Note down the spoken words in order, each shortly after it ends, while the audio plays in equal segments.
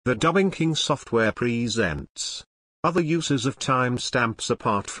The Dubbing King software presents Other Uses of Timestamps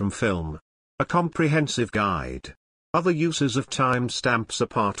Apart from Film. A comprehensive guide. Other uses of timestamps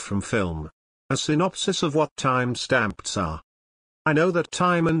apart from film. A synopsis of what timestamps are. I know that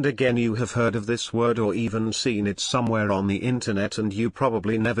time and again you have heard of this word or even seen it somewhere on the internet, and you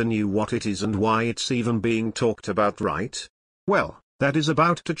probably never knew what it is and why it's even being talked about, right? Well, that is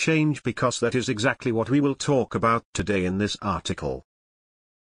about to change, because that is exactly what we will talk about today in this article.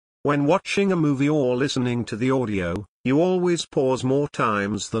 When watching a movie or listening to the audio, you always pause more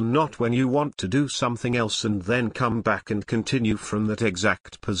times than not when you want to do something else and then come back and continue from that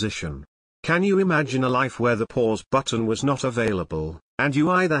exact position. Can you imagine a life where the pause button was not available, and you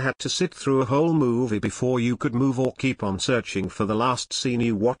either had to sit through a whole movie before you could move or keep on searching for the last scene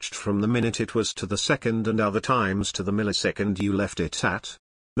you watched from the minute it was to the second, and other times to the millisecond you left it at?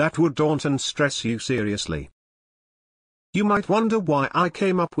 That would daunt and stress you seriously. You might wonder why I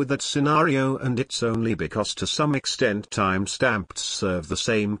came up with that scenario, and it's only because to some extent timestamps serve the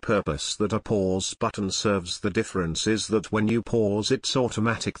same purpose that a pause button serves. The difference is that when you pause, it's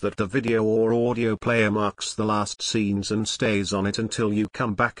automatic that the video or audio player marks the last scenes and stays on it until you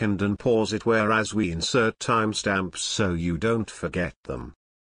come back and unpause it, whereas we insert timestamps so you don't forget them.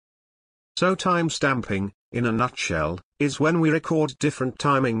 So timestamping, in a nutshell, is when we record different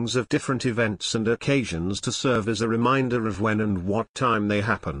timings of different events and occasions to serve as a reminder of when and what time they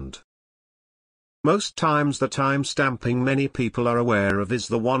happened. Most times the timestamping many people are aware of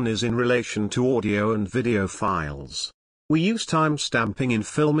is in relation to audio and video files. We use timestamping in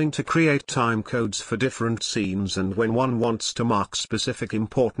filming to create time codes for different scenes, and when one wants to mark specific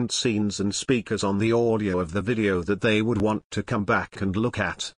important scenes and speakers on the audio of the video that they would want to come back and look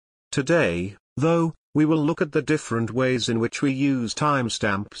at. Today, though, we will look at the different ways in which we use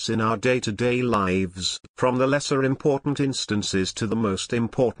timestamps in our day-to-day lives, from the lesser important instances to the most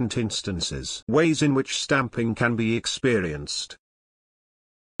important instances. Ways in which stamping can be experienced.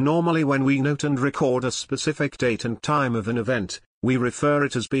 Normally, when we note and record a specific date and time of an event, we refer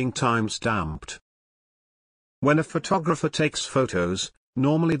it as being timestamped. When a photographer takes photos,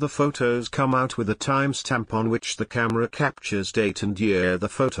 normally the photos come out with a timestamp on which the camera captures date and year the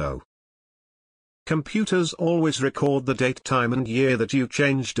photo. Computers always record the date, time and year that you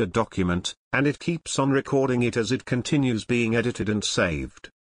changed a document, and it keeps on recording it as it continues being edited and saved.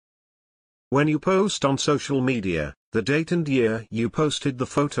 When you post on social media, the date and year you posted the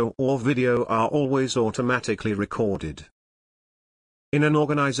photo or video are always automatically recorded. In an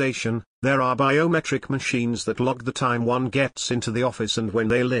organization, there are biometric machines that log the time one gets into the office and when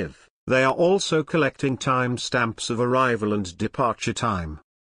they leave. They are also collecting timestamps of arrival and departure time.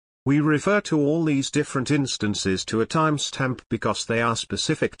 We refer to all these different instances to a timestamp because they are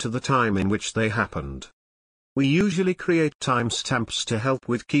specific to the time in which they happened. We usually create timestamps to help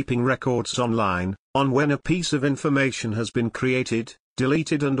with keeping records online, on when a piece of information has been created,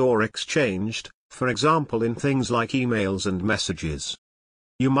 deleted and/or exchanged, for example in things like emails and messages.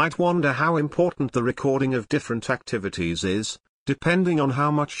 You might wonder how important the recording of different activities is. Depending on how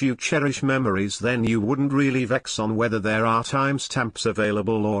much you cherish memories, then you wouldn't really vex on whether there are timestamps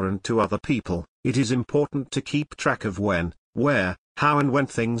available or, and to other people, it is important to keep track of when, where, how and when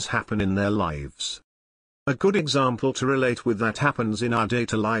things happen in their lives. A good example to relate with that happens in our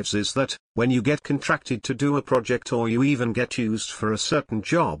data lives is that, when you get contracted to do a project or you even get used for a certain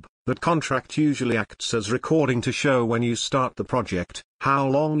job, that contract usually acts as recording to show when you start the project, how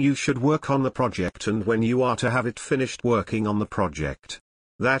long you should work on the project and when you are to have it finished working on the project.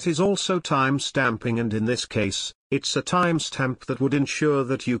 That is also timestamping, and in this case, it's a timestamp that would ensure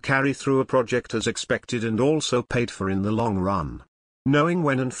that you carry through a project as expected and also paid for in the long run. Knowing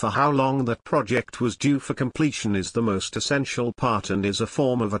when and for how long that project was due for completion is the most essential part and is a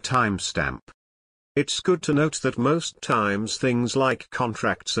form of a timestamp. It's good to note that most times things like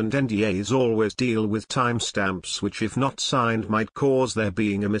contracts and NDAs always deal with timestamps, which if not signed might cause there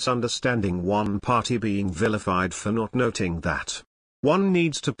being a misunderstanding, one party being vilified for not noting that. One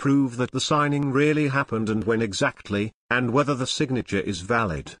needs to prove that the signing really happened and when exactly, and whether the signature is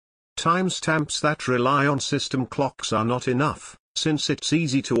valid. Timestamps that rely on system clocks are not enough, since it's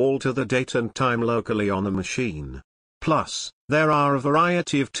easy to alter the date and time locally on a machine. Plus, there are a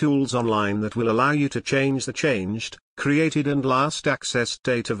variety of tools online that will allow you to change the changed, created and last accessed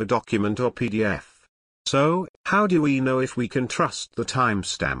date of a document or PDF. So, how do we know if we can trust the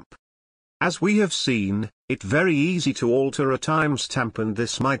timestamp? As we have seen, it's very easy to alter a timestamp, and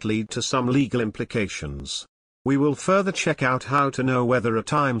this might lead to some legal implications. We will further check out how to know whether a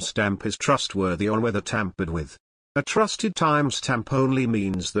timestamp is trustworthy or whether tampered with. A trusted timestamp only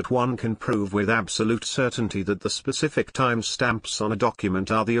means that one can prove with absolute certainty that the specific timestamps on a document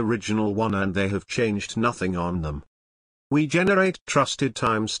are the original one and they have changed nothing on them. We generate trusted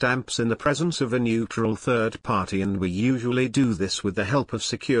timestamps in the presence of a neutral third party, and we usually do this with the help of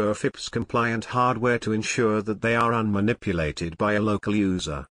secure FIPS-compliant hardware to ensure that they are unmanipulated by a local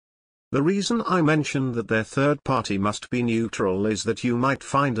user. The reason I mention that their third party must be neutral is that you might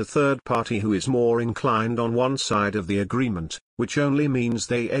find a third party who is more inclined on one side of the agreement, which only means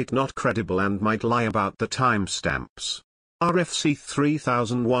they ain't not credible and might lie about the timestamps. RFC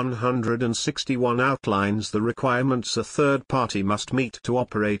 3161 outlines the requirements a third party must meet to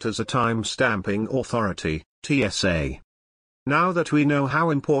operate as a timestamping authority, TSA. Now that we know how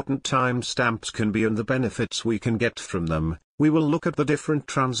important timestamps can be and the benefits we can get from them, we will look at the different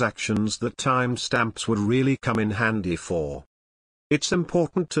transactions that timestamps would really come in handy for. It's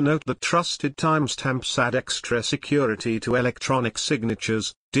important to note that trusted timestamps add extra security to electronic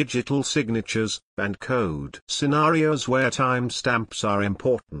signatures, digital signatures, and code scenarios where timestamps are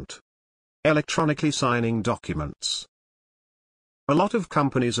important. Electronically signing documents. A lot of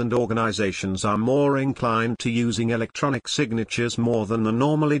companies and organizations are more inclined to using electronic signatures more than the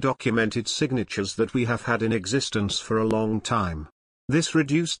normally documented signatures that we have had in existence for a long time. This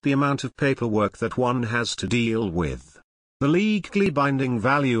reduced the amount of paperwork that one has to deal with. The legally binding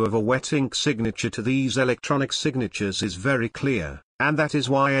value of a wet ink signature to these electronic signatures is very clear, and that is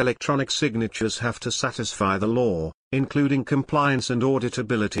why electronic signatures have to satisfy the law, including compliance and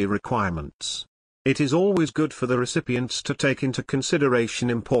auditability requirements. It is always good for the recipients to take into consideration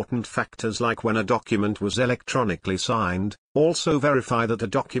important factors like when a document was electronically signed, also verify that the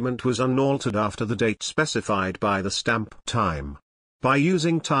document was unaltered after the date specified by the stamp time. By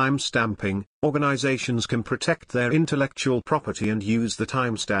using timestamping, organizations can protect their intellectual property and use the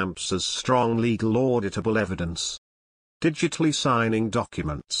timestamps as strong legal auditable evidence. Digitally signing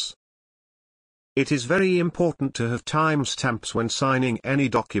documents. It is very important to have timestamps when signing any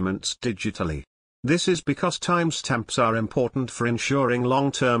documents digitally. This is because timestamps are important for ensuring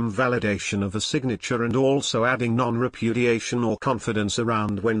long-term validation of a signature and also adding non-repudiation or confidence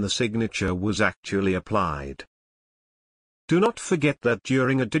around when the signature was actually applied. Do not forget that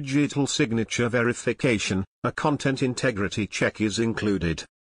during a digital signature verification, a content integrity check is included.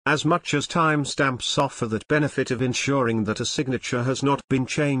 As much as timestamps offer that benefit of ensuring that a signature has not been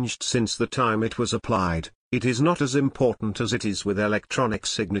changed since the time it was applied, it is not as important as it is with electronic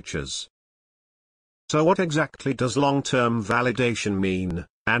signatures. So what exactly does long-term validation mean,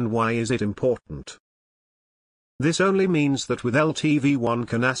 and why is it important? This only means that with LTV one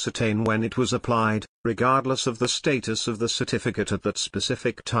can ascertain when it was applied, regardless of the status of the certificate at that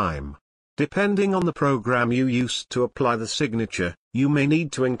specific time. Depending on the program you used to apply the signature, you may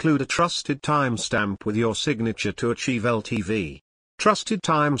need to include a trusted timestamp with your signature to achieve LTV. Trusted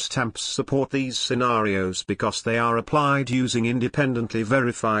timestamps support these scenarios because they are applied using independently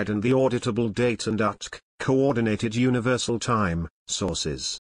verified and the auditable date and UTC, Coordinated Universal Time,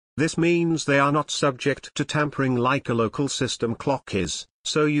 sources. This means they are not subject to tampering like a local system clock is,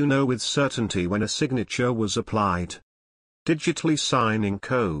 so you know with certainty when a signature was applied. Digitally signing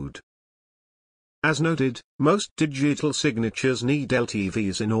code. As noted, most digital signatures need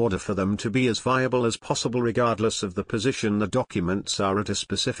LTVs in order for them to be as viable as possible regardless of the position the documents are at a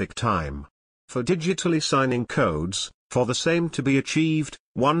specific time. For digitally signing codes, for the same to be achieved,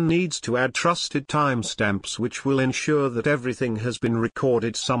 one needs to add trusted timestamps which will ensure that everything has been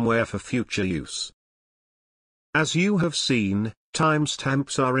recorded somewhere for future use. As you have seen,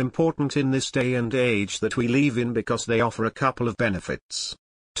 timestamps are important in this day and age that we live in because they offer a couple of benefits.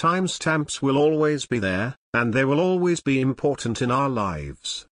 Timestamps will always be there, and they will always be important in our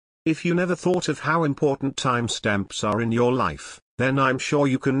lives. If you never thought of how important timestamps are in your life, then I'm sure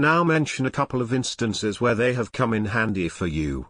you can now mention a couple of instances where they have come in handy for you.